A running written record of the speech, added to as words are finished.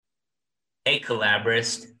Hey,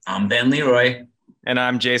 Collaborist. I'm Ben Leroy, And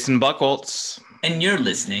I'm Jason Buckholtz. and you're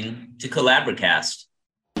listening to Collaborcast.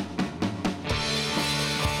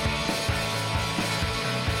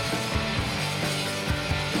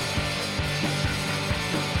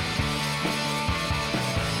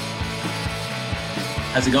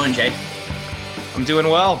 How's it going, Jay? I'm doing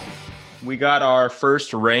well. We got our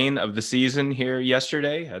first rain of the season here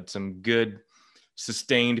yesterday. Had some good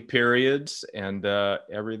sustained periods, and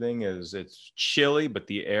it's chilly, but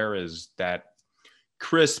the air is that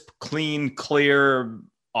crisp, clean, clear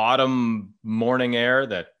autumn morning air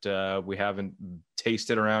that we haven't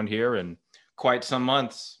tasted around here in quite some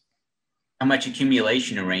months. How much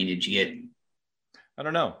accumulation of rain did you get? I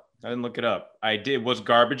don't know. I didn't look it up. It was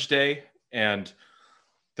garbage day, and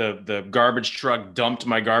the garbage truck dumped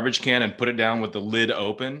my garbage can and put it down with the lid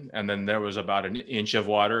open, and then there was about an inch of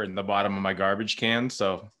water in the bottom of my garbage can.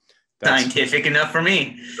 So that's Scientific enough for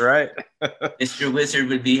me. right. Mr. Wizard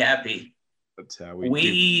would be happy. That's how we do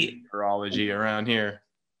We meteorology around here.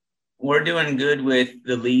 we're doing good with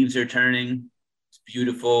the leaves are turning. It's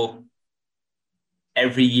beautiful.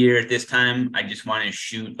 Every year at this time, I just want to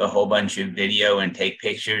shoot a whole bunch of video and take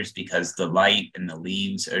pictures because the light and the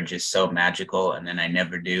leaves are just so magical. And then I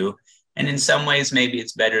never do. And in some ways, maybe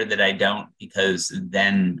it's better that I don't because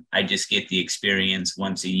then I just get the experience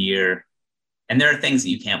once a year. And there are things that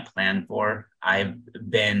you can't plan for. I've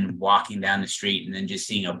been walking down the street and then just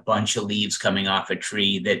seeing a bunch of leaves coming off a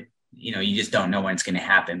tree that, you just don't know when it's going to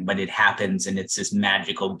happen, but it happens. And it's this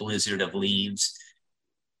magical blizzard of leaves.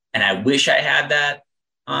 And I wish I had that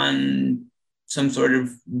on some sort of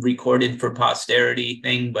recorded for posterity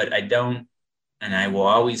thing, but I don't. And I will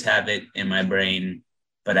always have it in my brain.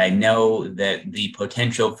 But I know that the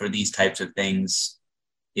potential for these types of things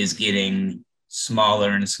is getting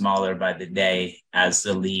smaller and smaller by the day as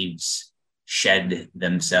the leaves shed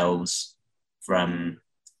themselves from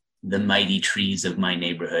the mighty trees of my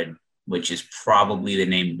neighborhood, which is probably the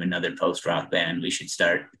name of another post-rock band we should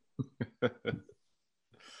start.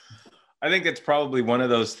 I think it's probably one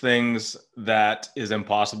of those things that is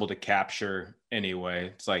impossible to capture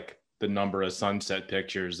anyway. It's like the number of sunset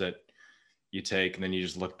pictures that you take, and then you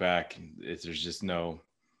just look back. And there's just no.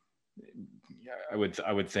 I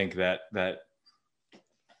would think that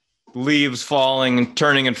leaves falling and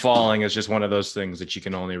turning and falling is just one of those things that you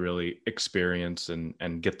can only really experience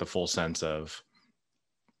and get the full sense of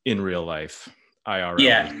in real life. IRL,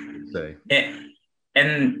 Yeah. say.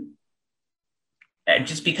 And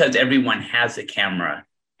just because everyone has a camera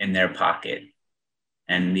in their pocket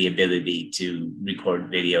and the ability to record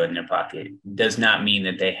video in their pocket does not mean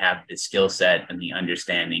that they have the skill set and the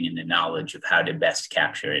understanding and the knowledge of how to best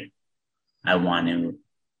capture it. I want to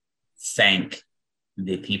thank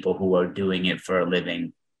the people who are doing it for a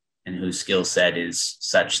living and whose skill set is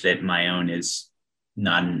such that my own is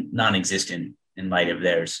non-existent in light of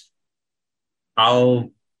theirs.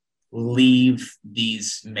 I'll leave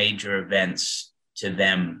these major events to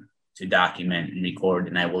them to document and record,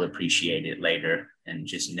 and I will appreciate it later and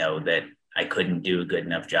just know that I couldn't do a good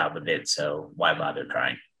enough job of it, so why bother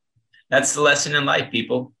trying? That's the lesson in life,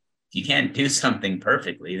 people. If you can't do something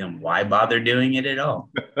perfectly, then why bother doing it at all?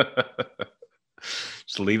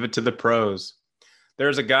 Just leave it to the pros.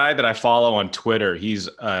 There's a guy that I follow on Twitter. He's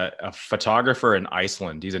a photographer in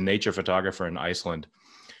Iceland. He's a nature photographer in Iceland.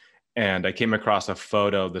 And I came across a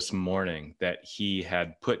photo this morning that he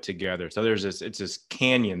had put together. So it's this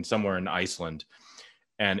canyon somewhere in Iceland,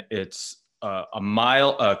 and it's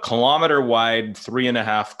a kilometer wide,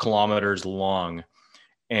 3.5 kilometers long.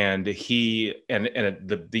 And the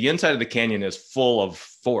inside of the canyon is full of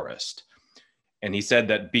forest. And he said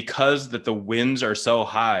that because that the winds are so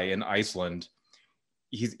high in Iceland,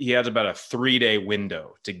 he has about a 3-day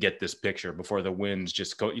window to get this picture before the winds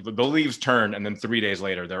just go. The leaves turn, and then 3 days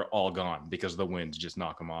later, they're all gone because the winds just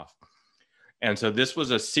knock them off. And so this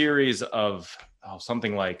was a series of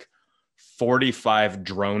something like 45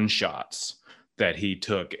 drone shots that he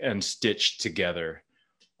took and stitched together,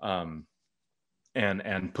 and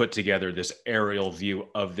put together this aerial view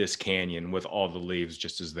of this canyon with all the leaves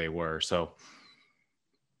just as they were. So.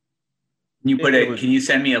 Can you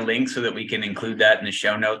send me a link so that we can include that in the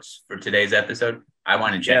show notes for today's episode? I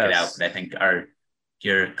want to check it out, but I think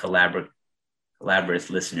your collaborative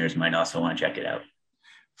listeners might also want to check it out.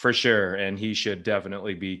 For sure. And he should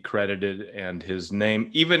definitely be credited, and his name,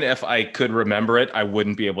 even if I could remember it, I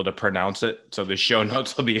wouldn't be able to pronounce it. So the show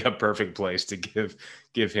notes will be a perfect place to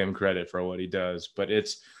give him credit for what he does. But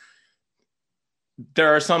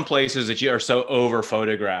there are some places that you are so over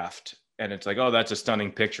photographed, and it's like, oh, that's a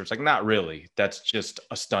stunning picture. It's like, not really. That's just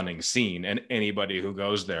a stunning scene. And anybody who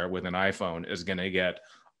goes there with an iPhone is going to get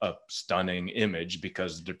a stunning image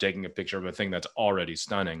because they're taking a picture of a thing that's already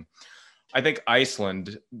stunning. I think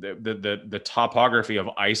Iceland, the topography of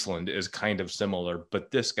Iceland is kind of similar, but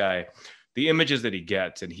this guy, the images that he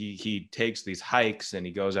gets, and he takes these hikes and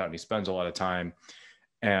he goes out and he spends a lot of time,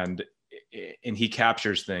 and he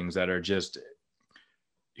captures things that are just,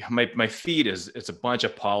 my feed is, it's a bunch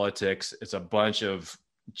of politics, it's a bunch of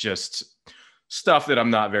just stuff that I'm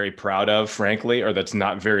not very proud of, frankly, or that's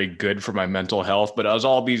not very good for my mental health. But as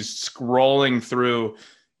I'll be scrolling through,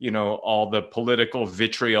 all the political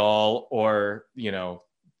vitriol, or,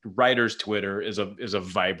 writers' Twitter is a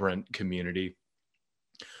vibrant community.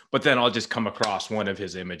 But then I'll just come across one of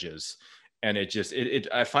his images, and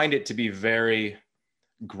I find it to be very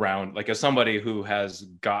ground, like, as somebody who has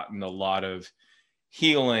gotten a lot of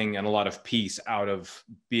healing and a lot of peace out of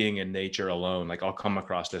being in nature alone. Like, I'll come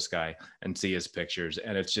across this guy and see his pictures,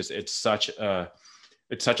 and it's such a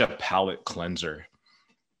palate cleanser.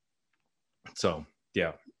 So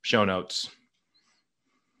yeah, show notes.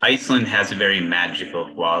 Iceland has a very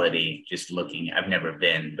magical quality. Just looking, I've never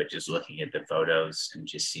been, but just looking at the photos and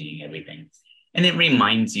just seeing everything. And it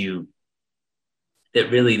reminds you that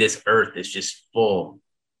really this earth is just full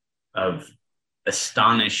of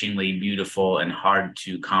astonishingly beautiful and hard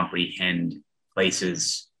to comprehend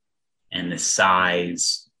places, and the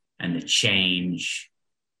size and the change.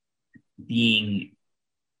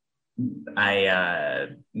 I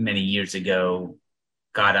many years ago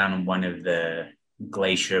got on one of the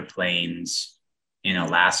glacier planes in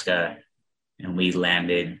Alaska, and we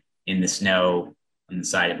landed in the snow on the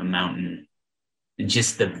side of a mountain, and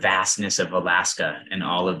just the vastness of Alaska and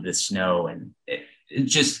all of the snow, and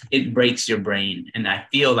it breaks your brain. And I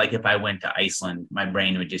feel like if I went to Iceland, my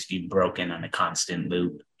brain would just be broken on a constant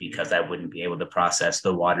loop, because I wouldn't be able to process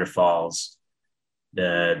the waterfalls,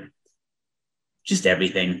 just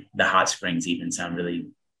everything. The hot springs even sound really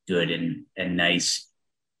good and nice.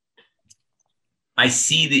 I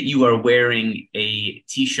see that you are wearing a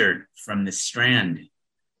t-shirt from the Strand,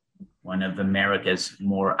 one of America's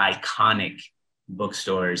more iconic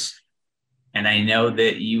bookstores. And I know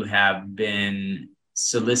that you have been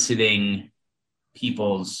soliciting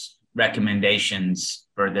people's recommendations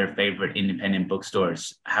for their favorite independent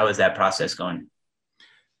bookstores. How is that process going?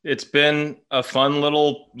 It's been a fun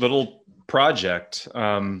little project.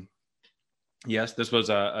 Yes, this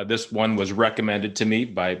one was recommended to me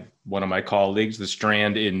by one of my colleagues, the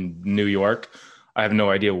Strand in New York. I have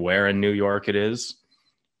no idea where in New York it is.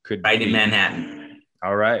 Could right in Manhattan.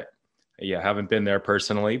 All right. Yeah, haven't been there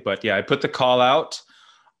personally, but yeah, I put the call out.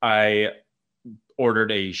 I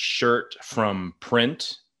ordered a shirt from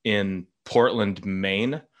Print in Portland,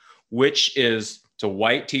 Maine, it's a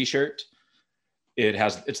white t-shirt.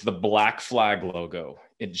 It's the Black Flag logo.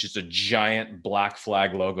 It's just a giant Black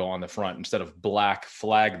Flag logo on the front. Instead of Black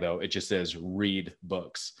Flag, though, it just says Read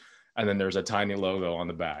Books. And then there's a tiny logo on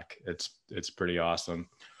the back. It's pretty awesome.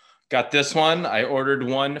 Got this one. I ordered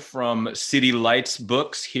one from City Lights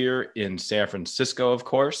Books here in San Francisco, of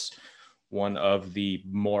course, one of the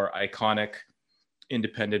more iconic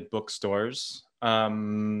independent bookstores. There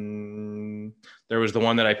was the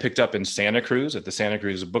one that I picked up in Santa Cruz at the Santa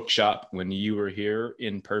Cruz Bookshop when you were here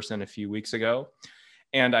in person a few weeks ago.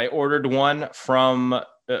 And I ordered one from,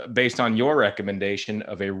 based on your recommendation,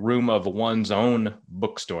 of a Room of One's Own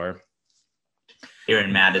bookstore. Here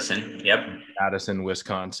in Madison. Yep. Madison,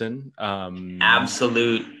 Wisconsin.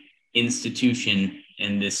 Absolute institution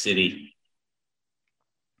in this city.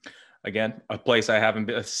 Again, a place I haven't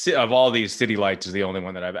been, of all these, City Lights is the only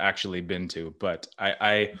one that I've actually been to, but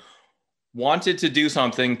I wanted to do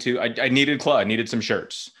something I needed some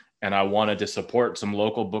shirts, and I wanted to support some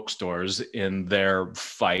local bookstores in their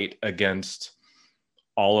fight against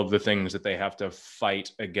all of the things that they have to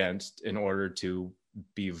fight against in order to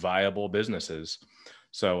be viable businesses.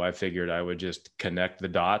 So I figured I would just connect the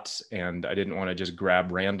dots, and I didn't want to just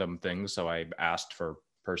grab random things. So I asked for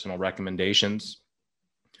personal recommendations.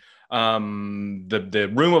 The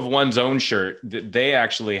Room of One's Own shirt, they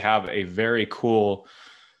actually have a very cool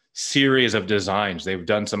series of designs. They've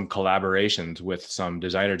done some collaborations with some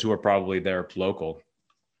designers who are probably there local,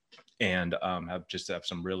 and have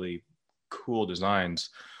some really cool designs,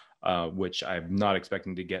 which I'm not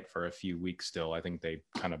expecting to get for a few weeks still. I think they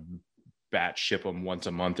kind of batch ship them once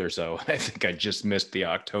a month or so. I think I just missed the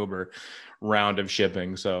October round of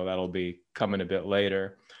shipping, so that'll be coming a bit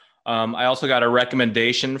later. I also got a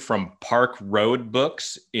recommendation from Park Road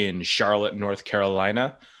Books in Charlotte, North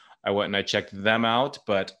Carolina. I went and I checked them out,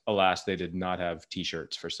 but alas, they did not have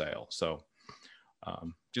t-shirts for sale. So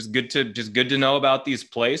Just good to know about these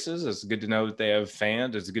places. It's good to know that they have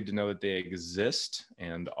fans. It's good to know that they exist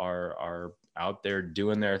and are out there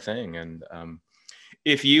doing their thing. And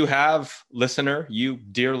if you have you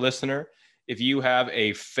dear listener, if you have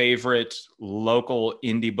a favorite local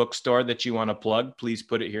indie bookstore that you want to plug, please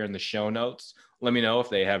put it here in the show notes. Let me know if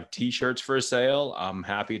they have t-shirts for sale. I'm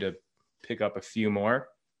happy to pick up a few more.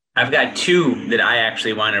 I've got two that I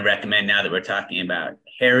actually want to recommend now that we're talking about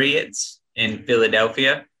Harriet's in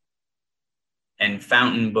Philadelphia and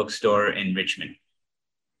Fountain Bookstore in Richmond.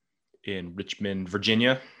 In Richmond,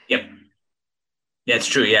 Virginia? Yep. Yeah, it's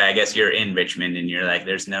true. Yeah, I guess you're in Richmond and you're like,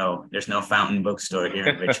 there's no Fountain Bookstore here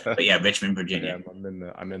in Richmond. But yeah, Richmond, Virginia.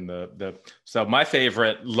 Yeah, I'm in the so my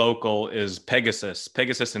favorite local is Pegasus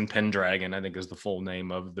and Pendragon, I think is the full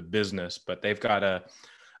name of the business, but they've got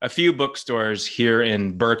a few bookstores here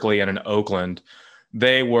in Berkeley and in Oakland.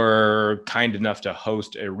 They were kind enough to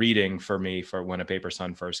host a reading for me for When a Paper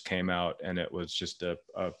Sun first came out, and it was just a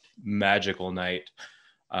magical night.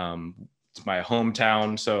 It's my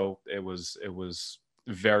hometown, so it was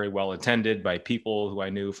very well attended by people who I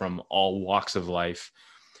knew from all walks of life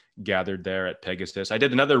gathered there at Pegasus. I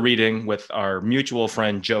did another reading with our mutual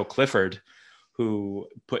friend Joe Clifford, who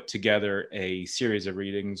put together a series of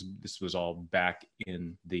readings. This was all back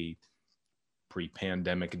in the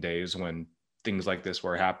pre-pandemic days when things like this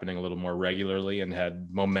were happening a little more regularly and had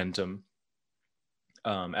momentum,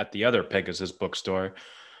 at the other Pegasus bookstore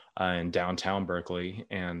in downtown Berkeley.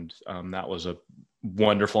 And that was a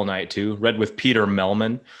wonderful night too. Read with Peter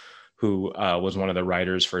Melman, who was one of the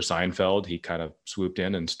writers for Seinfeld. He kind of swooped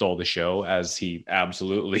in and stole the show, as he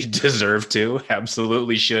absolutely deserved to,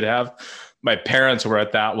 absolutely should have. My parents were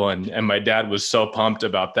at that one, and my dad was so pumped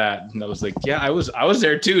about that. And I was like, yeah, I was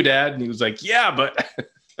there too, Dad. And he was like, yeah, but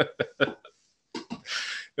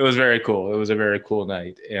it was very cool. It was a very cool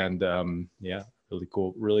night. And yeah,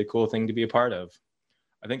 really cool thing to be a part of.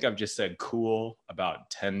 I think I've just said cool about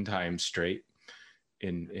 10 times straight.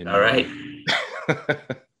 All right.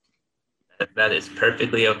 That is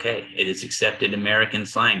perfectly okay. It is accepted American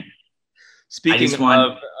slang. Speaking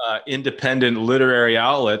of independent literary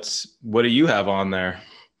outlets, what do you have on there?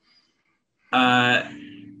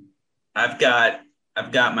 I've got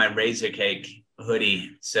my Razor Cake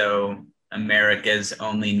hoodie. So America's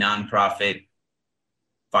only nonprofit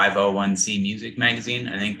 501c music magazine.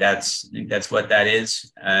 I think that's what that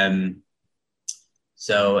is.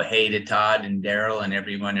 So hey to Todd and Daryl and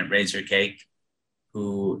everyone at Razor Cake,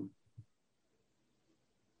 who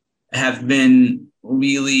have been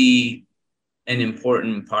really an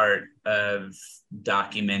important part of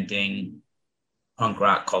documenting punk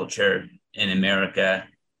rock culture in America,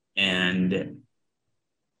 and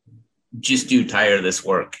just do tireless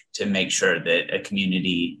work to make sure that a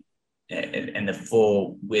community and the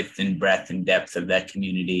full width and breadth and depth of that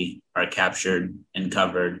community are captured and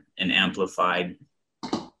covered and amplified.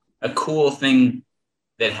 A cool thing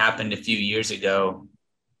that happened a few years ago,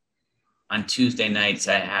 on Tuesday nights,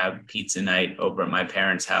 I have pizza night over at my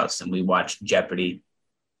parents' house, and we watched Jeopardy.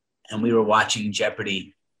 And we were watching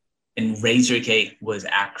Jeopardy, and Razor Cake was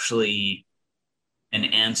actually an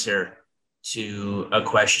answer to a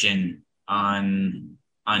question on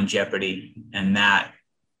Jeopardy. And that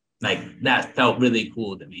felt really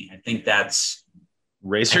cool to me. I think that's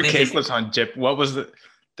Razor Cake was on Jeopardy. What was the?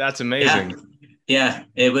 That's amazing. Yeah,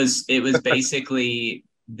 it was basically,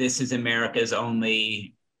 this is America's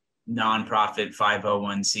only nonprofit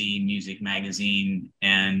 501c music magazine,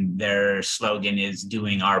 and their slogan is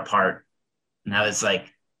doing our part. And I was like,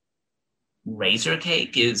 Razor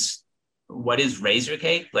Cake what is Razor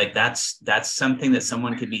Cake? Like that's something that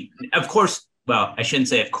someone could be, of course. Well, I shouldn't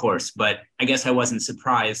say of course, but I guess I wasn't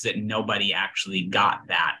surprised that nobody actually got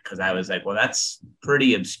that, because I was like, well, that's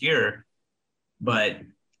pretty obscure. But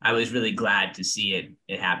I was really glad to see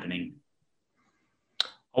it happening.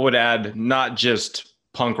 I would add not just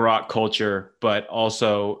punk rock culture, but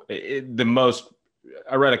also I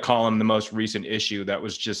read a column, the most recent issue, that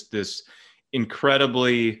was just this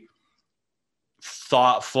incredibly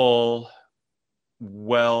thoughtful,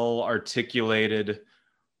 well articulated,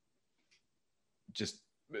 just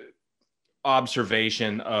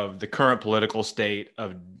observation of the current political state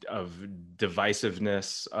of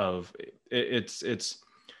divisiveness of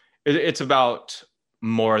it's about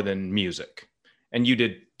more than music. And you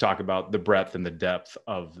did talk about the breadth and the depth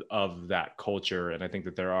of that culture. And I think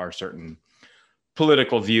that there are certain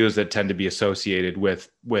political views that tend to be associated with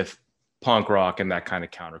punk rock and that kind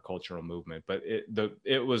of countercultural movement. But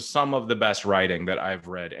it was some of the best writing that I've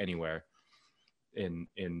read anywhere in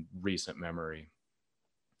recent memory.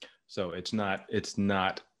 So it's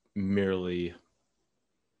not merely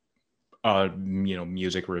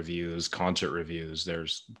music reviews, concert reviews.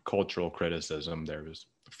 There's cultural criticism. There's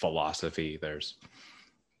philosophy. There's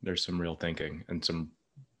some real thinking and some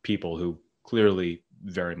people who clearly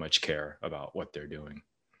very much care about what they're doing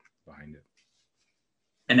behind it.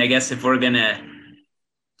 And I guess if we're going to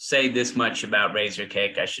say this much about Razor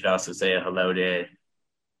Cake, I should also say a hello to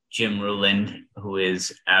Jim Ruland, who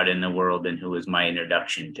is out in the world and who was my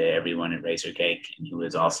introduction to everyone at Razor Cake, and who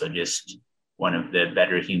is also just one of the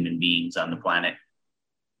better human beings on the planet.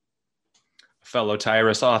 A fellow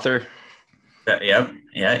Tyrus author. Yep.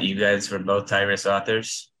 Yeah, you guys were both Tyrus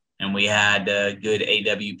authors. And we had a good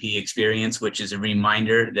AWP experience, which is a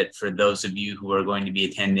reminder that for those of you who are going to be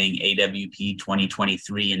attending AWP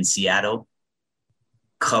 2023 in Seattle,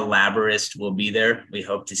 Collaborist will be there. We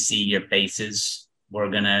hope to see your faces.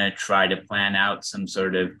 We're going to try to plan out some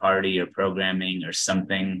sort of party or programming or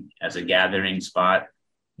something as a gathering spot.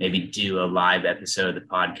 Maybe do a live episode of the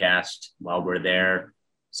podcast while we're there.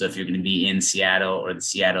 So if you're going to be in Seattle or the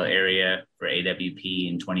Seattle area for AWP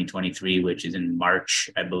in 2023, which is in March,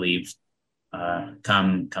 I believe,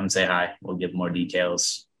 come say hi. We'll give more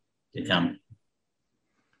details to come.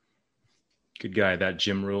 Good guy, that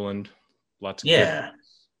Jim Ruland. Lots of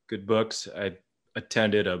good books. I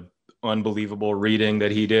attended a unbelievable reading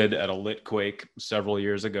that he did at a Lit Quake several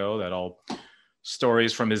years ago. That all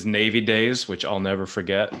stories from his Navy days, which I'll never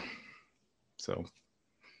forget. So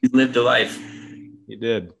he lived a life. He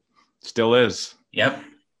did. Still is. Yep.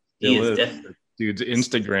 He is. Dude's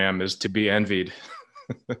Instagram is to be envied.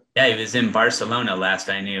 Yeah, he was in Barcelona last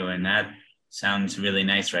I knew, and that sounds really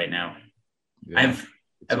nice right now. Yeah, I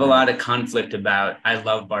have a lot of conflict about, I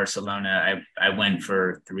love Barcelona. I went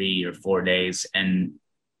for 3 or 4 days, and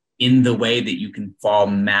in the way that you can fall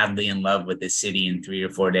madly in love with the city in 3 or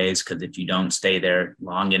 4 days, because if you don't stay there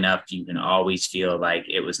long enough, you can always feel like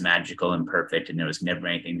it was magical and perfect and there was never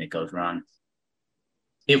anything that goes wrong.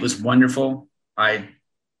 It was wonderful. I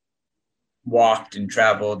walked and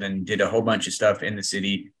traveled and did a whole bunch of stuff in the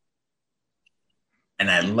city, and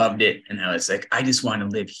I loved it. And I was like, I just want to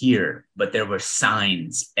live here. But there were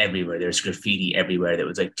signs everywhere. There's graffiti everywhere that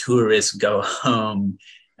was like, tourists go home.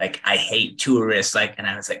 Like, I hate tourists. Like, and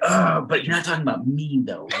I was like, oh, but you're not talking about me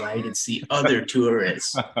though, right? It's the other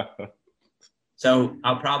tourists. So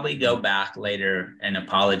I'll probably go back later and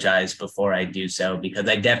apologize before I do so, because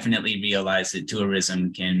I definitely realize that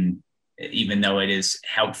tourism can, even though it is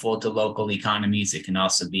helpful to local economies, it can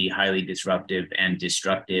also be highly disruptive and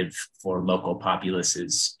destructive for local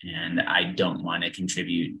populaces. And I don't want to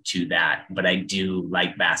contribute to that, but I do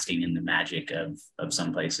like basking in the magic of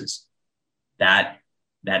some places. That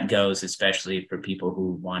goes especially for people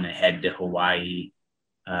who want to head to Hawaii.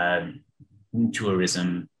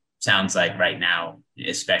 Tourism sounds like right now,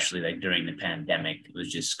 especially like during the pandemic, it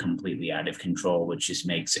was just completely out of control, which just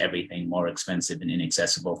makes everything more expensive and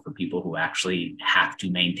inaccessible for people who actually have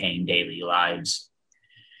to maintain daily lives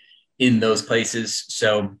in those places.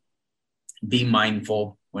 So be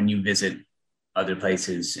mindful when you visit other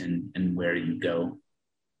places and where you go.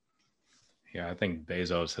 Yeah, I think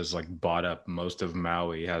Bezos has like bought up most of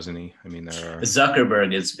Maui, hasn't he? I mean, there are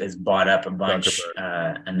Zuckerberg has bought up a bunch,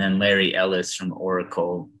 and then Larry Ellis from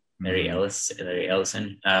Oracle. Larry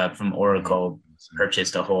Ellison from Oracle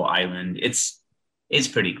purchased a whole island. It's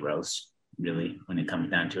pretty gross, really, when it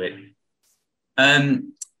comes down to it.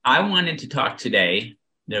 I wanted to talk today.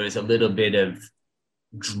 There was a little bit of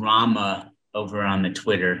drama over on the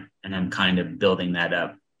Twitter, and I'm kind of building that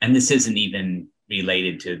up. And this isn't even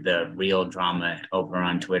related to the real drama over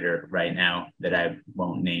on Twitter right now that I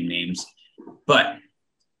won't name names. But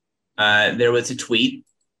there was a tweet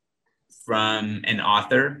from an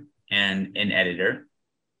author and an editor.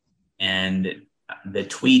 And the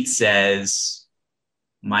tweet says,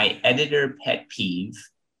 "My editor pet peeve,"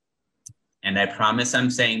 and I promise I'm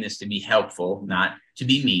saying this to be helpful, not to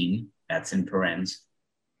be mean, that's in parens,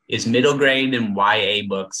 "is middle grade and YA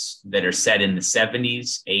books that are set in the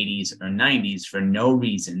 70s, 80s, or 90s for no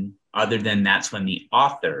reason other than that's when the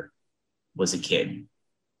author was a kid.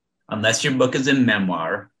 Unless your book is a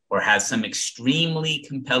memoir or has some extremely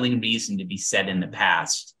compelling reason to be set in the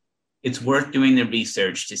past, it's worth doing the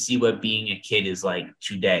research to see what being a kid is like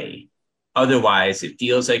today. Otherwise, it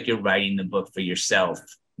feels like you're writing the book for yourself,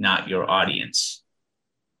 not your audience."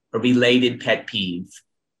 A related pet peeve: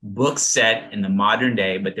 books set in the modern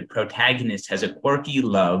day, but the protagonist has a quirky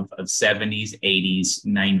love of 70s, 80s,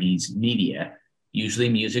 90s media, usually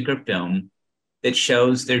music or film, that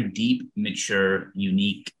shows they're deep, mature,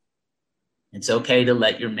 unique. It's okay to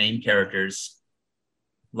let your main characters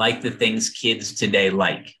like the things kids today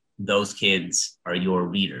like. Those kids are your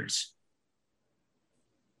readers.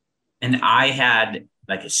 And I had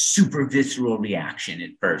like a super visceral reaction at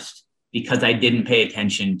first because I didn't pay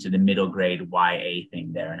attention to the middle grade YA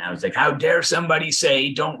thing there. And I was like, how dare somebody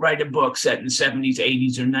say don't write a book set in the 70s,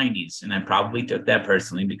 80s, or 90s? And I probably took that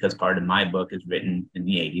personally because part of my book is written in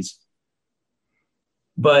the 80s.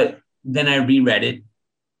 But then I reread it,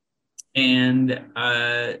 and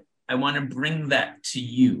I want to bring that to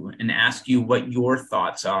you and ask you what your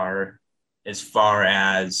thoughts are as far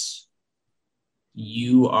as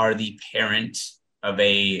you are the parent of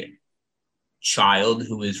a child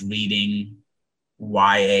who is reading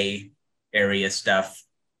YA area stuff.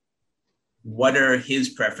 What are his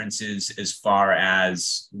preferences as far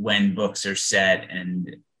as when books are set,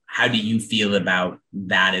 and how do you feel about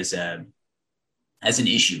that as an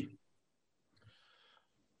issue?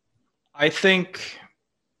 I think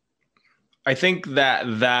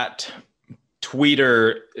that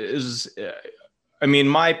tweeter is, I mean,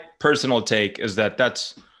 my personal take is that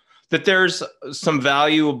there's some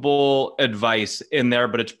valuable advice in there,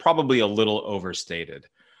 but it's probably a little overstated.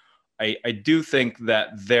 I do think that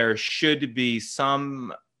there should be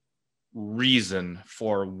some reason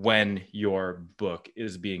for when your book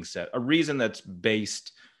is being set, a reason that's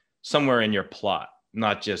based somewhere in your plot,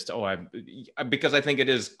 not just, because I think it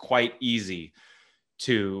is quite easy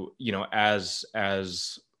to, as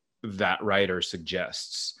that writer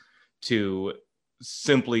suggests, to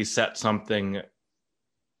simply set something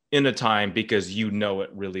in a time because you know it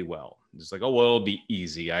really well. It's like, oh, well, it'll be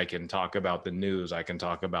easy. I can talk about the news. I can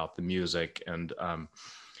talk about the music. And,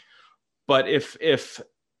 but if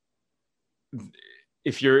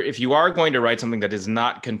you are going to write something that is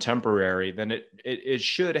not contemporary, then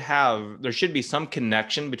there should be some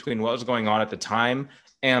connection between what was going on at the time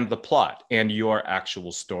and the plot and your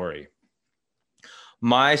actual story.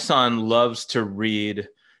 My son loves to read.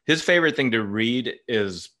 His favorite thing to read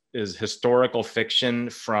is historical fiction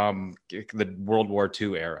from the World War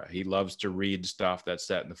II era. He loves to read stuff that's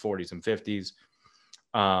set in the 40s and 50s.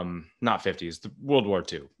 Not 50s, the World War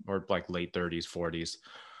II, or like late 30s, 40s.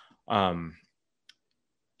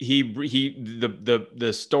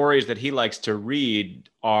 The stories that he likes to read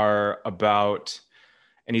are about,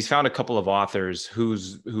 and he's found a couple of authors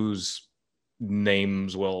whose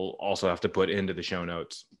names we'll also have to put into the show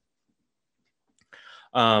notes,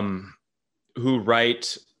 who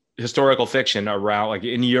write historical fiction around, like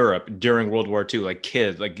in Europe during World War II,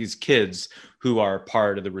 like these kids who are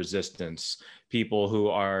part of the resistance, people who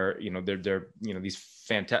are, they're these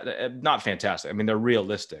fantastic, not fantastic. I mean, they're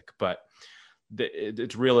realistic, but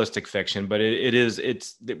it's realistic fiction, but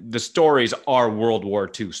the stories are World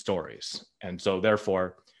War II stories. And so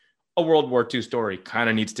therefore a World War II story kind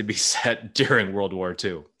of needs to be set during World War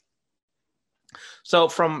II. So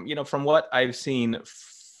from what I've seen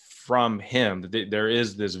from him, there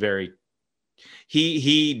is this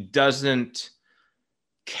he doesn't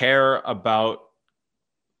care about,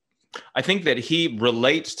 I think that he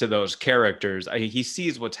relates to those characters. He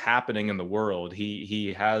sees what's happening in the world.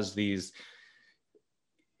 He has these,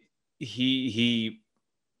 he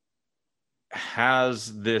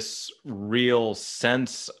has this real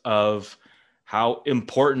sense of how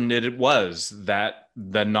important it was that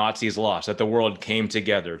the Nazis lost, that the world came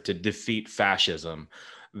together to defeat fascism,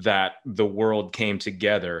 that the world came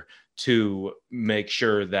together to make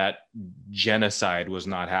sure that genocide was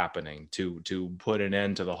not happening, to put an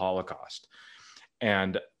end to the Holocaust.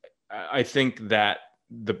 And I think that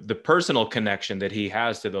the personal connection that he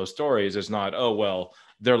has to those stories is not, oh, well,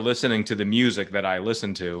 they're listening to the music that I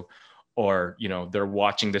listen to, or, they're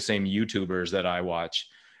watching the same YouTubers that I watch.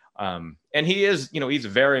 And he is, he's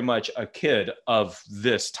very much a kid of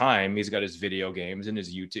this time. He's got his video games and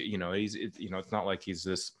his YouTube, it's not like he's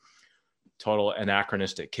this total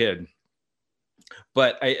anachronistic kid.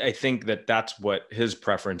 But I think that that's what his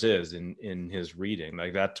preference is in his reading.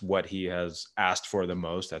 Like, that's what he has asked for the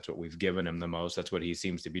most. That's what we've given him the most. That's what he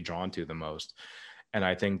seems to be drawn to the most. And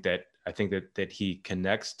I think that he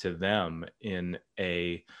connects to them in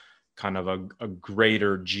a kind of a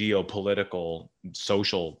greater geopolitical,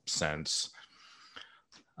 social sense.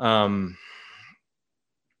 I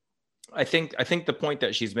think the point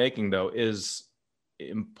that she's making, though, is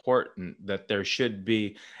important, that there should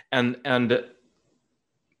be, and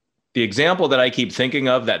the example that I keep thinking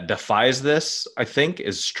of that defies this, I think,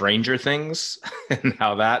 is Stranger Things, and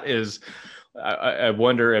how that is. I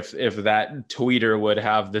wonder if that tweeter would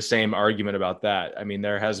have the same argument about that. I mean,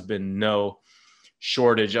 there has been no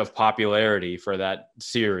shortage of popularity for that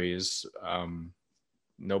series.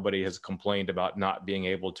 Nobody has complained about not being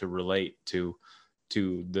able to relate to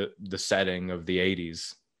the setting of the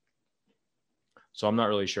 80s. So I'm not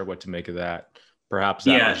really sure what to make of that. Perhaps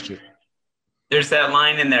that was true. There's that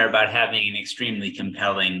line in there about having an extremely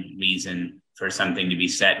compelling reason for something to be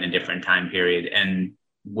set in a different time period. And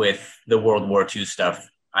with the World War II stuff,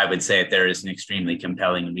 I would say that there is an extremely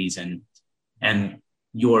compelling reason. And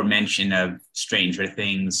your mention of Stranger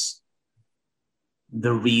Things,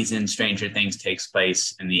 the reason Stranger Things takes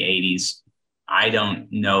place in the 80s, I don't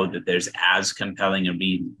know that there's as compelling a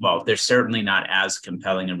reason. Well, there's certainly not as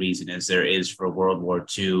compelling a reason as there is for World War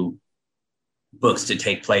II books to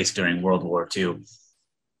take place during World War II.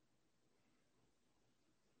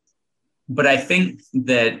 But I think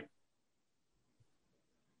that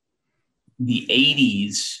the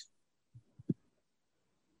 80s,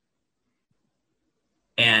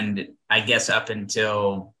 and I guess up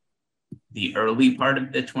until the early part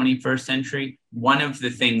of the 21st century, one of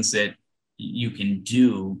the things that you can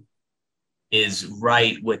do is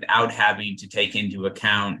write without having to take into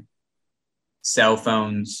account cell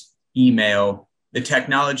phones, email, the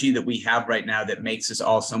technology that we have right now that makes us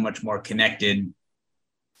all so much more connected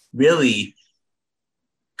really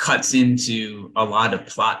cuts into a lot of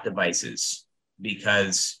plot devices,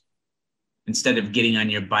 because instead of getting on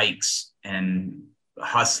your bikes and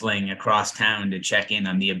hustling across town to check in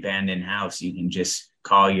on the abandoned house, you can just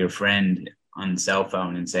call your friend on the cell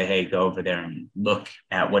phone and say, hey, go over there and look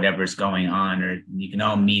at whatever's going on, or you can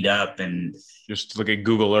all meet up and just look at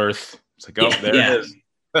Google Earth. It's like, oh, there it is.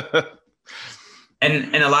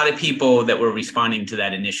 And a lot of people that were responding to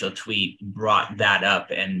that initial tweet brought that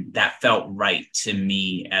up, and that felt right to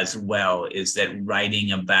me as well, is that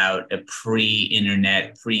writing about a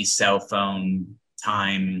pre-internet, pre-cell phone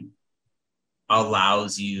time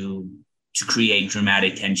allows you to create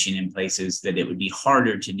dramatic tension in places that it would be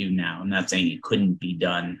harder to do now. I'm not saying it couldn't be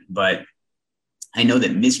done, but I know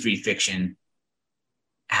that mystery fiction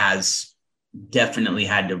has definitely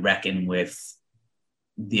had to reckon with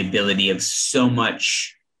the ability of so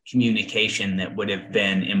much communication that would have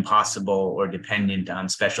been impossible or dependent on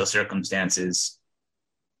special circumstances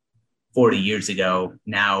 40 years ago.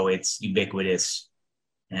 Now it's ubiquitous.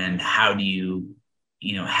 And how do you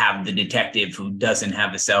have the detective who doesn't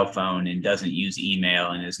have a cell phone and doesn't use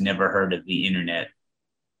email and has never heard of the internet?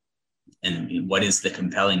 And what is the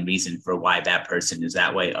compelling reason for why that person is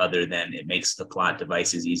that way, other than it makes the plot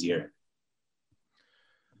devices easier?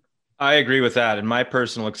 I agree with that. And my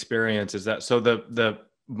personal experience is that, so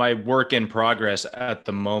my work in progress at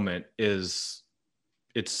the moment is,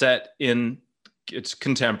 it's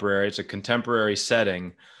contemporary. It's a contemporary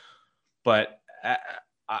setting, but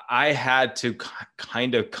I had to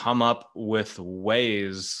kind of come up with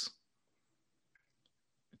ways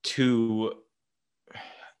to,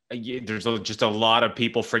 there's just a lot of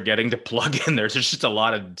people forgetting to plug in. There's just a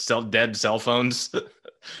lot of dead cell phones.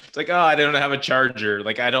 It's like, oh, I don't have a charger.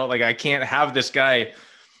 I can't have this guy.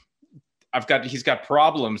 He's got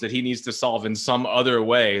problems that he needs to solve in some other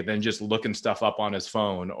way than just looking stuff up on his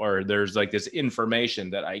phone. Or there's like this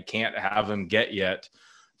information that I can't have him get yet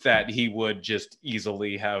that he would just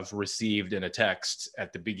easily have received in a text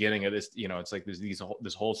at the beginning of this. It's like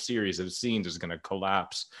this whole series of scenes is going to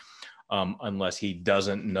collapse unless he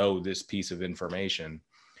doesn't know this piece of information.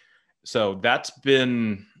 So that's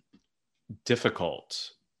been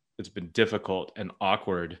difficult. It's been difficult and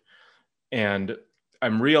awkward. And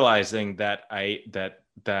I'm realizing that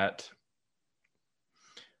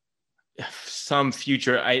some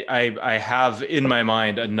future, I have in my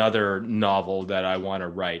mind another novel that I want to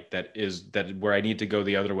write that where I need to go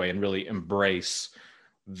the other way and really embrace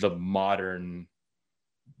the modern,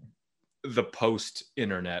 the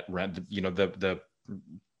post-internet, the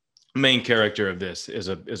main character of this is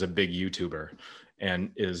a big YouTuber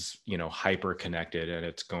and is hyper connected, and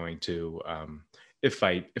it's going to if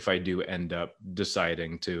I do end up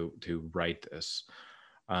deciding to write this,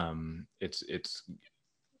 it's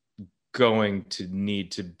going to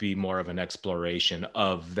need to be more of an exploration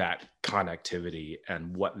of that connectivity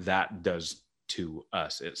and what that does to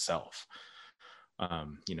us itself. How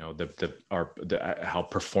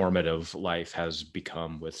performative life has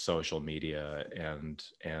become with social media, and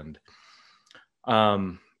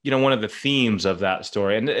one of the themes of that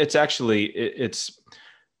story, and it's actually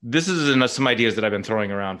this is some ideas that I've been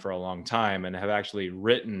throwing around for a long time and have actually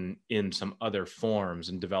written in some other forms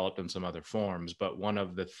and developed in some other forms. But one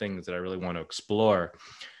of the things that I really want to explore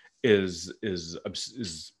is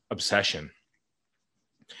obsession.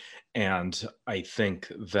 And I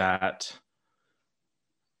think that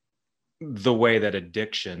the way that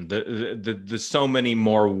addiction, the so many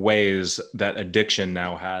more ways that addiction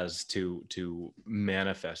now has to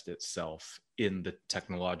manifest itself in the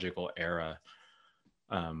technological era,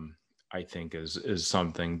 I think is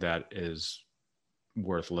something that is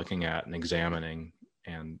worth looking at and examining.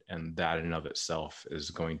 and that in and of itself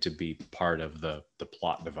is going to be part of the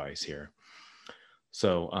plot device here.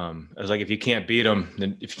 So I was like, if you can't beat them,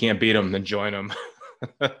 then join them.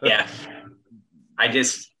 Yeah. I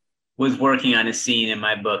just was working on a scene in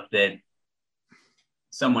my book that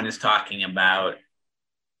someone is talking about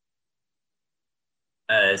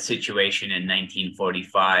a situation in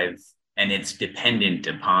 1945, and it's dependent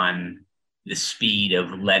upon the speed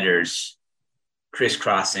of letters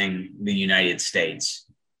crisscrossing the United States.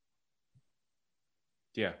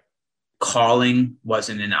 Yeah. Calling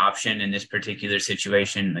wasn't an option in this particular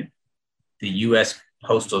situation. Like, the U.S.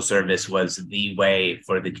 Postal Service was the way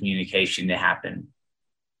for the communication to happen.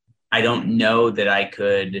 I don't know that I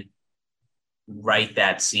could write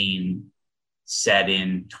that scene set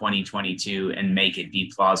in 2022 and make it be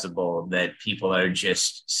plausible that people are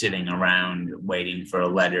just sitting around waiting for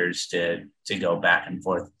letters to go back and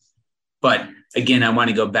forth. But again, I want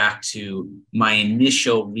to go back to my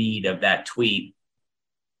initial read of that tweet.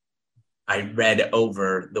 I read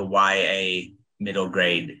over the YA middle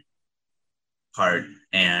grade part,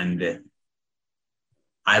 and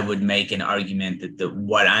I would make an argument that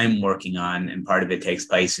what I'm working on, and part of it takes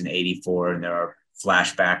place in 84, and there are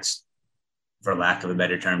flashbacks, for lack of a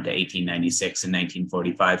better term, to 1896 and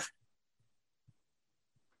 1945.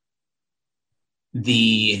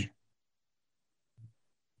 The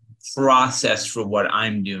process for what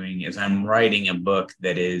I'm doing is I'm writing a book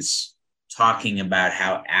that is talking about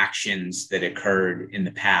how actions that occurred in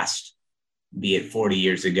the past, be it 40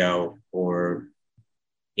 years ago or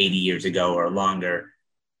 80 years ago or longer,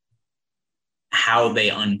 how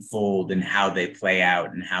they unfold and how they play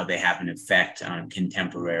out and how they have an effect on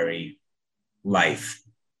contemporary life.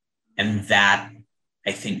 And that,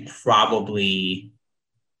 I think, probably,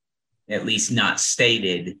 at least not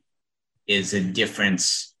stated, is a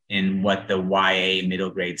difference in what the YA middle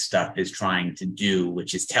grade stuff is trying to do,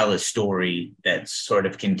 which is tell a story that's sort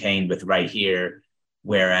of contained with right here,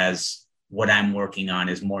 whereas what I'm working on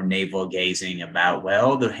is more navel gazing about,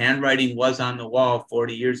 well, the handwriting was on the wall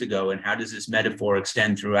 40 years ago, and how does this metaphor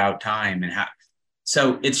extend throughout time? And how?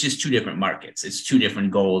 So it's just two different markets. It's two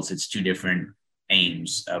different goals. It's two different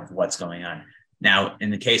aims of what's going on. Now,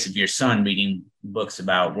 in the case of your son reading books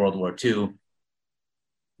about World War II,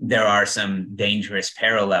 there are some dangerous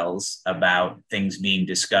parallels about things being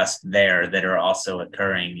discussed there that are also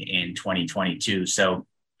occurring in 2022. So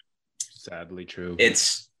sadly true.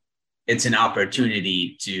 It's an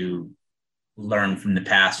opportunity to learn from the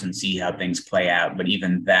past and see how things play out. But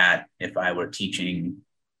even that, if I were teaching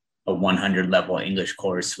a 100 level English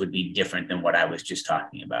course, would be different than what I was just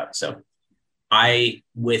talking about. So I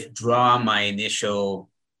withdraw my initial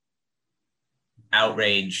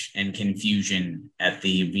outrage and confusion at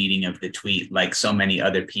the reading of the tweet. Like so many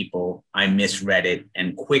other people, I misread it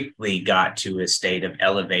and quickly got to a state of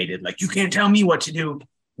elevated, like, you can't tell me what to do,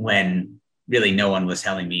 when really no one was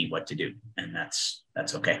telling me what to do. And that's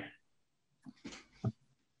okay.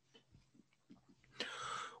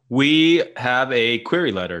 We have a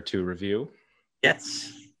query letter to review.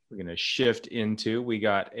 Yes. We're going to shift into, we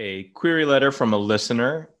got a query letter from a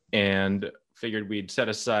listener and figured we'd set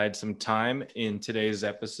aside some time in today's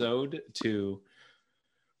episode to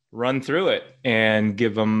run through it and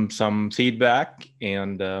give him some feedback.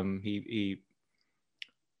 And he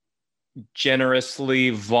generously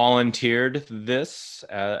volunteered this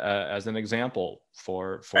as an example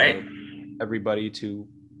for right. everybody to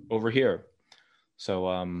overhear. So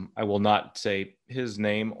I will not say his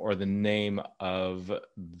name or the name of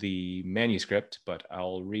the manuscript, but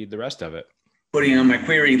I'll read the rest of it. Putting on my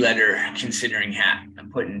query letter considering hat.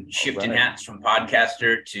 I'm shifting hats from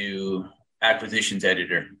podcaster to acquisitions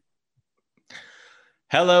editor.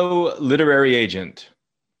 Hello, literary agent.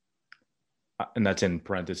 And that's in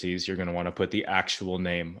parentheses. You're going to want to put the actual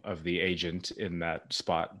name of the agent in that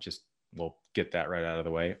spot. Just we'll get that right out of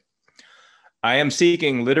the way. I am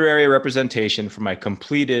seeking literary representation for my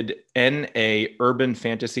completed NA urban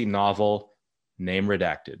fantasy novel, Name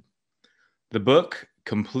Redacted. The book,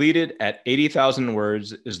 completed at 80,000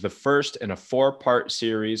 words, is the first in a 4-part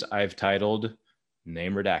series I've titled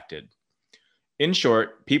Name Redacted. In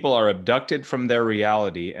short, people are abducted from their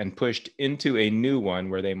reality and pushed into a new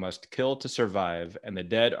one where they must kill to survive, and the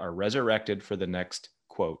dead are resurrected for the next,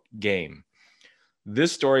 quote, game.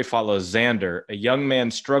 This story follows Xander, a young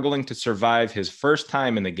man struggling to survive his first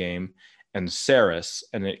time in the game, and Saris,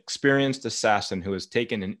 an experienced assassin who has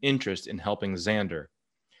taken an interest in helping Xander.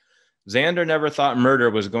 Xander never thought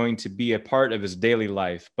murder was going to be a part of his daily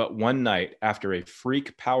life, but one night, after a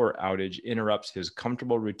freak power outage interrupts his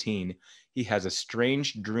comfortable routine, he has a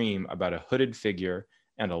strange dream about a hooded figure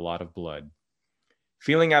and a lot of blood.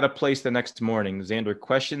 Feeling out of place the next morning, Xander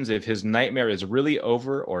questions if his nightmare is really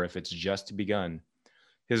over or if it's just begun.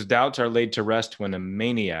 His doubts are laid to rest when a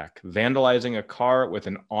maniac, vandalizing a car with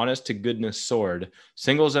an honest-to-goodness sword,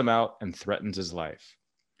 singles him out and threatens his life.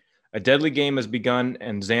 A deadly game has begun,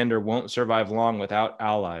 and Xander won't survive long without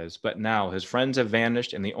allies, but now his friends have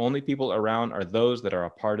vanished, and the only people around are those that are a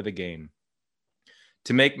part of the game.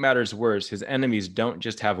 To make matters worse, his enemies don't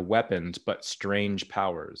just have weapons, but strange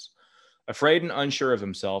powers. Afraid and unsure of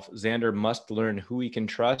himself, Xander must learn who he can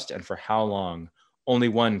trust and for how long. Only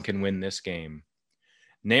one can win this game.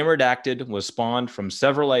 Name Redacted was spawned from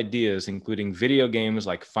several ideas, including video games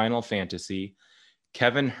like Final Fantasy,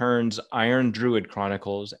 Kevin Hearn's Iron Druid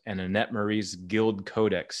Chronicles, and Annette Marie's Guild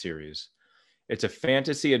Codex series. It's a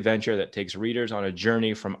fantasy adventure that takes readers on a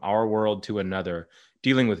journey from our world to another,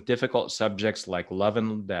 dealing with difficult subjects like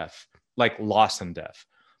loss and death,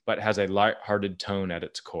 but has a light-hearted tone at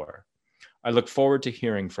its core. I look forward to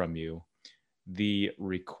hearing from you. The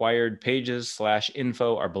required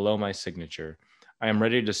pages/info are below my signature. I am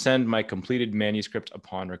ready to send my completed manuscript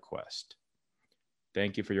upon request.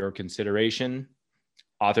 Thank you for your consideration.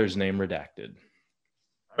 Author's name redacted.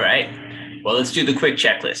 All right. Well, let's do the quick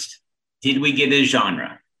checklist. Did we get a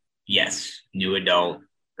genre? Yes. New adult,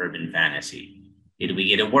 urban fantasy. Did we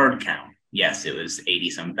get a word count? Yes, it was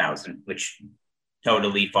 80-some thousand, which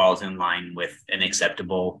totally falls in line with an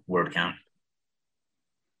acceptable word count.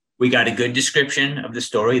 We got a good description of the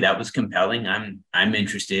story. That was compelling. I'm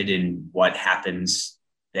interested in what happens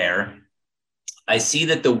there. I see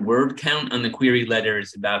that the word count on the query letter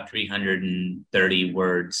is about 330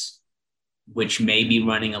 words, which may be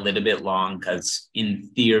running a little bit long because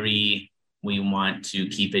in theory, we want to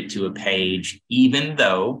keep it to a page, even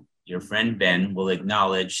though your friend Ben will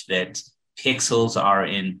acknowledge that pixels are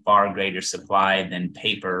in far greater supply than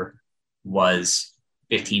paper was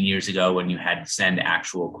 15 years ago when you had to send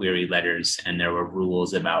actual query letters and there were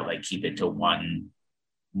rules about like keep it to one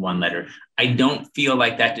letter. I don't feel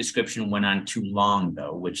like that description went on too long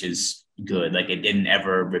though, which is good. Like it didn't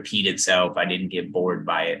ever repeat itself. I didn't get bored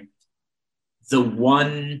by it. The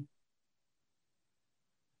one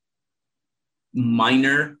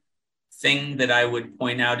minor thing that I would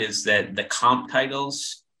point out is that the comp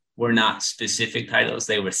titles were not specific titles.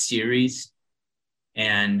 They were series,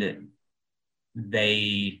 and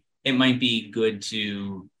it might be good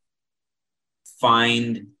to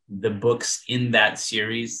find the books in that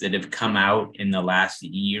series that have come out in the last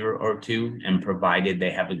year or two, and provided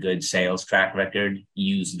they have a good sales track record,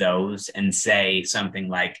 use those and say something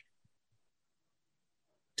like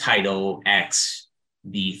title X,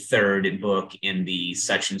 the third book in the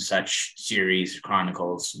such and such series,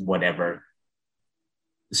 chronicles, whatever,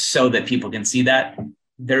 so that people can see that.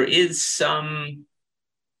 There is some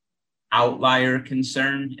outlier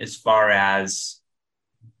concern as far as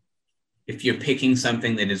if you're picking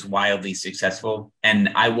something that is wildly successful. And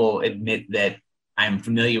I will admit that I'm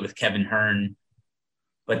familiar with Kevin Hearn,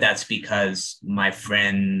 but that's because my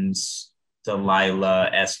friends Delilah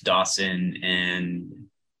S. Dawson and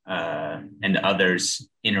others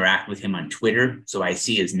interact with him on Twitter, so I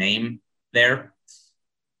see his name there,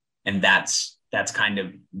 and that's kind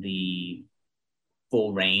of the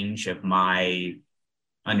full range of my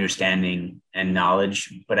understanding and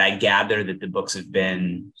knowledge. But I gather that the books have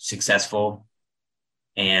been successful,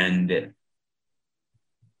 and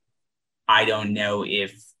I don't know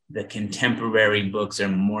if the contemporary books are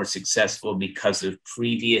more successful because of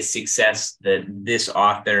previous success that this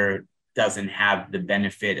author doesn't have the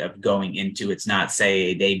benefit of going into. It's not, say,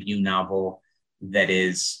 a debut novel that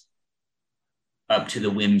is up to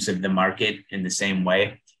the whims of the market in the same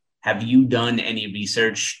way. Have you done any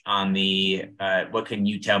research on what can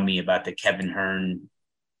you tell me about the Kevin Hearn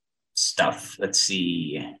stuff? Let's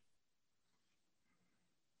see.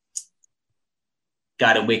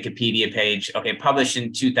 Got a Wikipedia page. Okay, published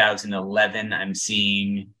in 2011, I'm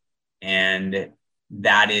seeing. And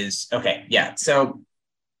that is, okay, yeah. So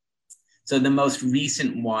the most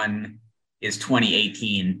recent one is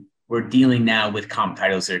 2018. We're dealing now with comp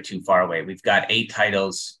titles that are too far away. We've got 9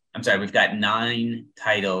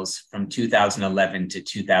 titles from 2011 to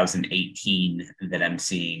 2018 that I'm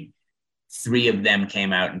seeing. 3 of them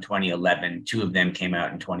came out in 2011. 2 of them came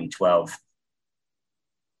out in 2012.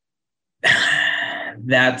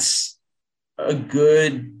 That's a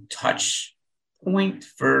good touch point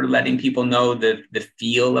for letting people know the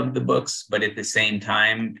feel of the books, but at the same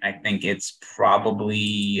time, I think it's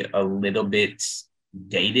probably a little bit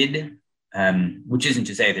dated, which isn't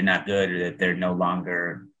to say they're not good or that they're no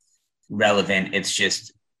longer relevant. It's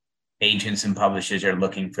just agents and publishers are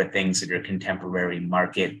looking for things that are contemporary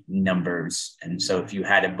market numbers. And so if you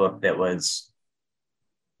had a book that was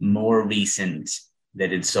more recent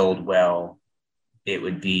that had sold well, it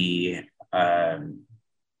would be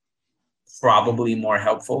probably more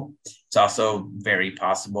helpful. It's also very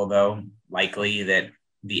possible, though, likely that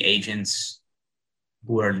the agents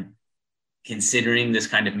who are considering this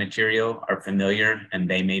kind of material are familiar, and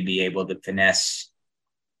they may be able to finesse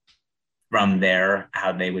from there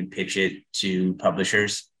how they would pitch it to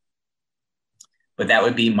publishers. But that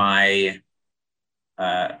would be my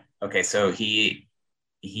okay. So he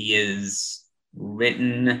is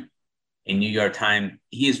written a New York Times.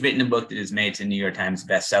 He has written a book that has made it to New York Times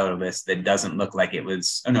bestseller list that doesn't look like it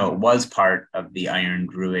was. Oh no, it was part of the Iron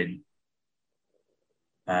Druid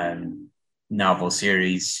novel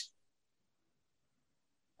series.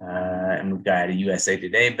 And we've got a USA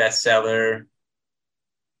Today bestseller.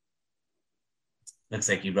 Looks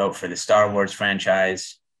like he wrote for the Star Wars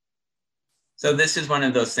franchise. So this is one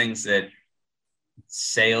of those things that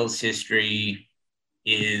sales history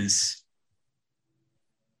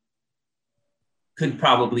could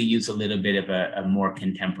probably use a little bit of a more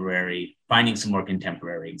contemporary, finding some more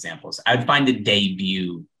contemporary examples. I'd find a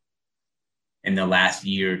debut in the last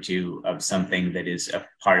year or two of something that is a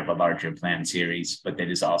part of a larger planned series, but that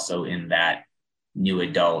is also in that new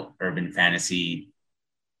adult urban fantasy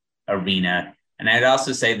arena. And I'd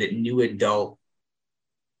also say that new adult,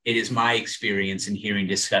 it is my experience in hearing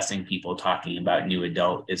discussing people talking about new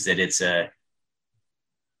adult, is that it's a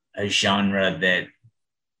genre that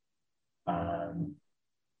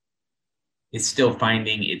is still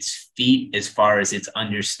finding its feet as far as its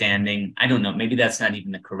understanding. I don't know, maybe that's not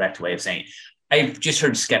even the correct way of saying it. I've just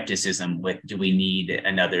heard skepticism with, do we need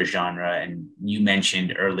another genre? And you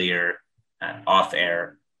mentioned earlier off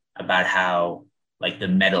air about how like the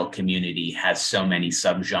metal community has so many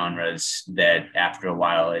subgenres that after a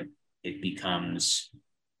while it becomes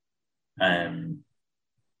hard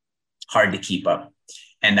to keep up.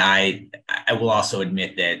 And I will also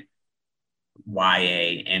admit that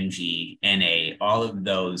YA, MG, NA, all of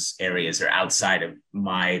those areas are outside of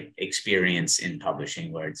my experience in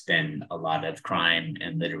publishing, where it's been a lot of crime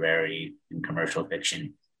and literary and commercial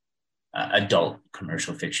fiction, adult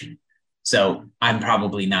commercial fiction. So I'm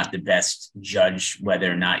probably not the best judge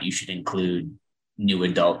whether or not you should include new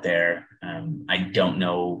adult there. I don't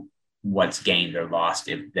know what's gained or lost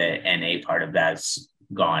if the NA part of that's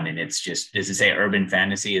gone and it's just, does it say urban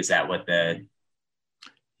fantasy? Is that what the...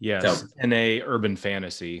 Yes, so, NA urban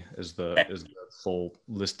fantasy is the full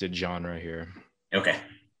listed genre here. Okay.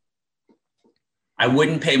 I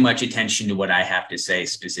wouldn't pay much attention to what I have to say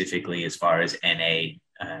specifically as far as NA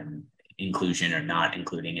inclusion or not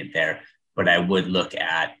including it there, but I would look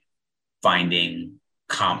at finding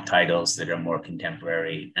comp titles that are more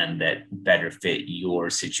contemporary and that better fit your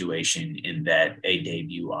situation, in that a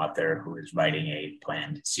debut author who is writing a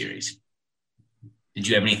planned series. Did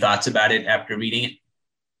you have any thoughts about it after reading it?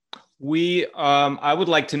 I would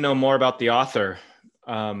like to know more about the author.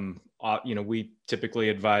 We typically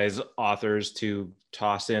advise authors to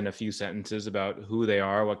toss in a few sentences about who they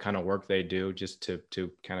are, what kind of work they do, just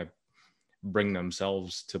to kind of bring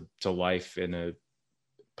themselves to life in a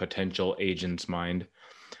potential agent's mind.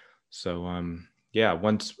 So,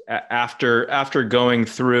 once after going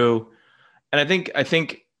through, and I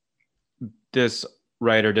think this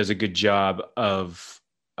writer does a good job of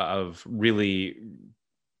really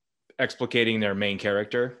explicating their main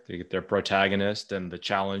character, their protagonist, and the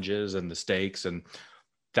challenges and the stakes, and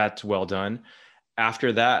that's well done.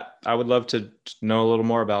 After that, I would love to know a little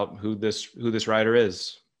more about who this writer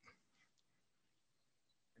is.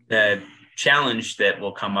 The challenge that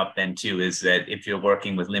will come up then too is that if you're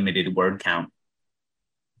working with limited word count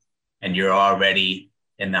and you're already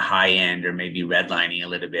in the high end or maybe redlining a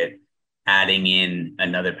little bit, adding in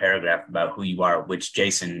another paragraph about who you are, which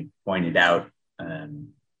Jason pointed out,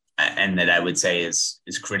 and that I would say is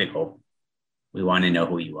critical. We want to know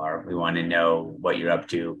who you are. We want to know what you're up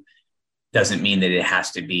to. Doesn't mean that it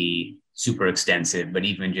has to be super extensive, but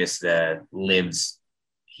even just the lives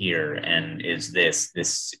here and is this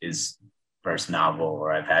is first novel,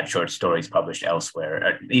 or I've had short stories published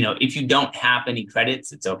elsewhere. If you don't have any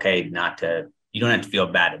credits, it's okay you don't have to feel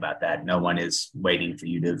bad about that. No one is waiting for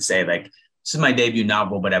you to say like, this is my debut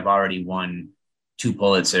novel, but I've already won 2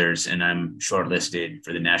 Pulitzers and I'm shortlisted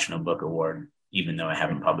for the National Book Award, even though I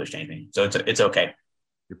haven't published anything. So it's okay.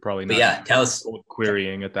 You're probably not tell us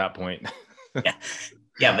querying at that point.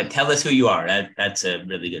 yeah, but tell us who you are. That's a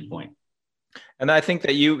really good point. And I think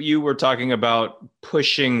that you were talking about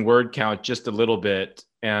pushing word count just a little bit,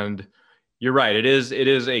 and you're right. It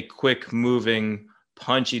is a quick moving,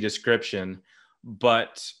 punchy description,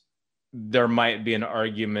 but there might be an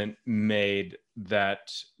argument made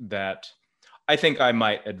that I think I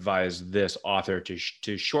might advise this author to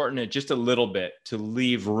shorten it just a little bit, to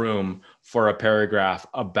leave room for a paragraph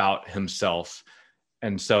about himself.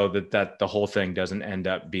 And so that the whole thing doesn't end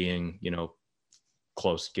up being,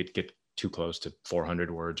 close, get too close to 400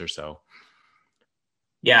 words or so.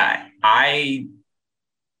 Yeah,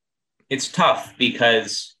 it's tough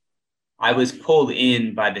because I was pulled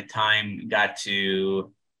in by the time we got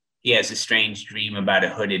to, he has a strange dream about a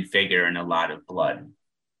hooded figure and a lot of blood.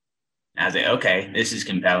 And I was like, okay, this is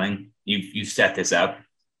compelling. You've set this up.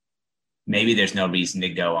 Maybe there's no reason to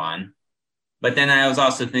go on. But then I was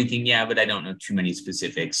also thinking, yeah, but I don't know too many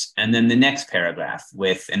specifics. And then the next paragraph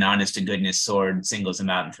with an honest to goodness sword singles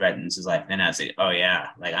him out and threatens his life. Then I was like, oh yeah,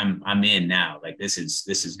 like I'm in now. Like this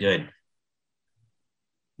is good.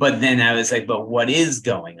 But then I was like, but what is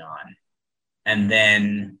going on? And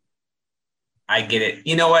then I get it.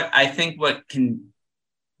 You know what? I think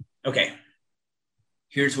okay.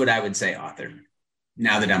 Here's what I would say, author,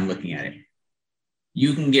 now that I'm looking at it.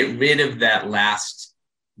 You can get rid of that last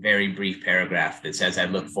very brief paragraph that says, I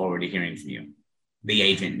look forward to hearing from you. The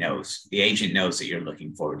agent knows. The agent knows that you're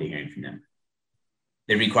looking forward to hearing from them.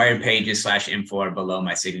 The required pages /info are below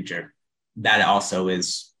my signature. That also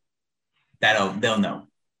is, they'll know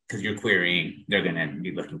because you're querying. They're going to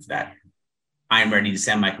be looking for that. I am ready to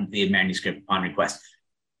send my completed manuscript upon request.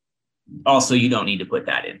 Also, you don't need to put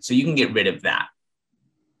that in. So you can get rid of that.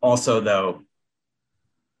 Also, though,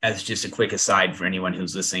 as just a quick aside for anyone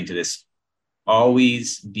who's listening to this,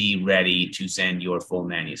 always be ready to send your full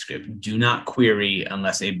manuscript. Do not query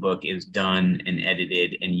unless a book is done and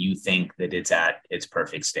edited and you think that it's at its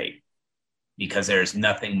perfect state. Because there's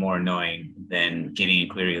nothing more annoying than getting a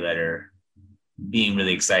query letter, being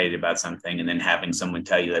really excited about something, and then having someone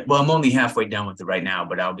tell you, like, well, I'm only halfway done with it right now,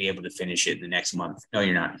 but I'll be able to finish it in the next month. No,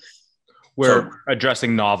 you're not. We're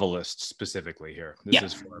addressing novelists specifically here. This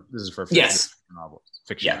is for fiction, yes, novelists,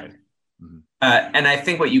 fiction. Yeah. Mm-hmm. And I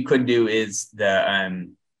think what you could do is the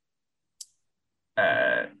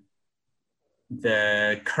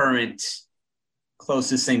current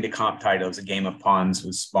closest thing to comp titles, A Game of Pawns,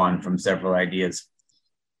 was spawned from several ideas.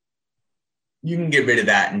 You can get rid of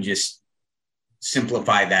that and just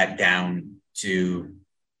simplify that down to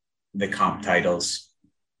the comp titles.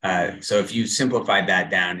 So if you simplified that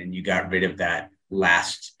down and you got rid of that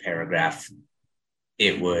last paragraph,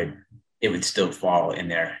 it would still fall in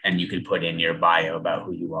there, and you could put in your bio about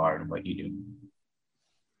who you are and what you do.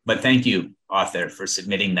 But thank you, author, for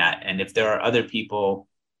submitting that. And if there are other people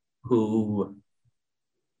who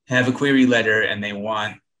have a query letter and they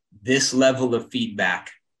want this level of feedback,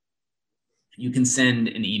 you can send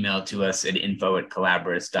an email to us at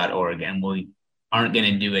info@collaborus.org. And we aren't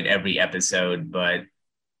going to do it every episode, but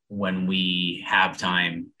when we have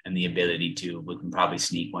time and the ability to, we can probably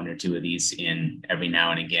sneak one or two of these in every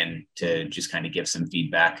now and again to just kind of give some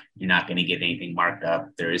feedback. You're not going to get anything marked up.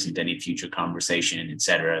 There isn't any future conversation,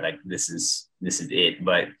 etc. Like this is it.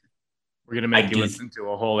 But we're going to make you listen to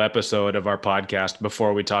a whole episode of our podcast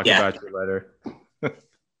before we talk about your letter.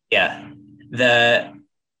 Yeah.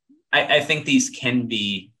 I think these can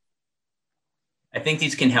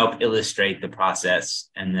help illustrate the process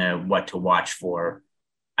and what to watch for.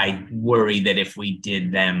 I worry that if we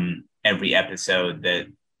did them every episode, that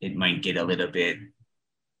it might get a little bit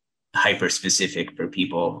hyper specific for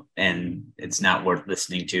people and it's not worth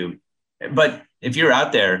listening to. But if you're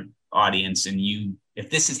out there, audience, and if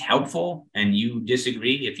this is helpful and you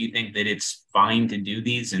disagree, if you think that it's fine to do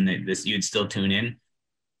these and that you'd still tune in,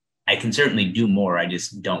 I can certainly do more. I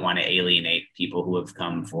just don't want to alienate people who have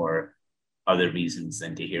come for other reasons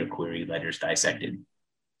than to hear query letters dissected.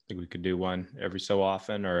 I think we could do one every so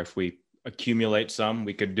often, or if we accumulate some,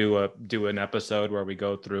 we could do an episode where we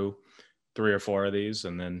go through 3 or 4 of these,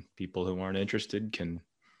 and then people who aren't interested can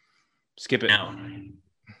skip it. No.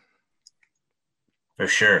 For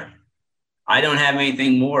sure. I don't have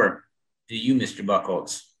anything more. Do you, Mr.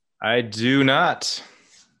 Buchholz? I do not.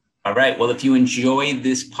 All right. Well, if you enjoy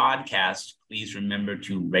this podcast, please remember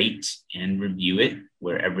to rate and review it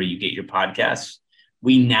wherever you get your podcasts.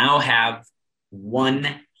 We now have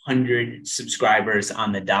 100 subscribers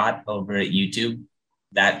on the dot over at YouTube.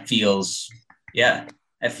 That feels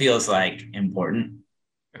like important.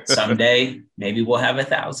 Someday, maybe we'll have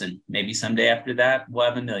 1,000. Maybe someday after that, we'll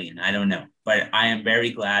have 1 million. I don't know. But I am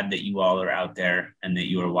very glad that you all are out there and that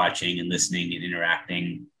you are watching and listening and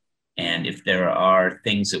interacting. And if there are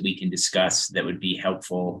things that we can discuss that would be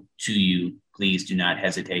helpful to you, please do not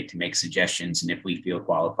hesitate to make suggestions. And if we feel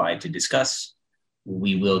qualified to discuss,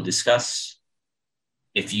 we will discuss.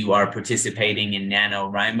 If you are participating in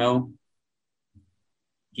NaNoWriMo,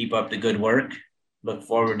 keep up the good work. Look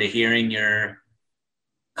forward to hearing your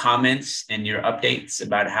comments and your updates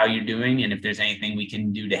about how you're doing. And if there's anything we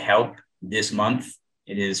can do to help this month,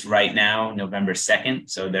 it is right now, November 2nd.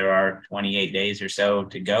 So there are 28 days or so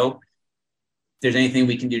to go. If there's anything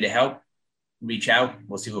we can do to help, reach out.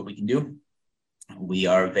 We'll see what we can do. We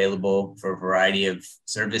are available for a variety of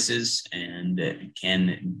services and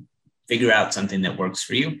can figure out something that works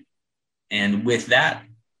for you. And with that,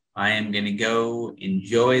 I am going to go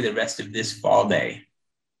enjoy the rest of this fall day.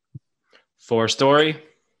 For story.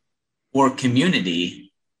 For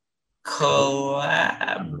community,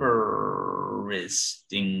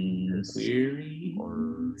 collaborating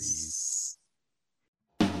queries.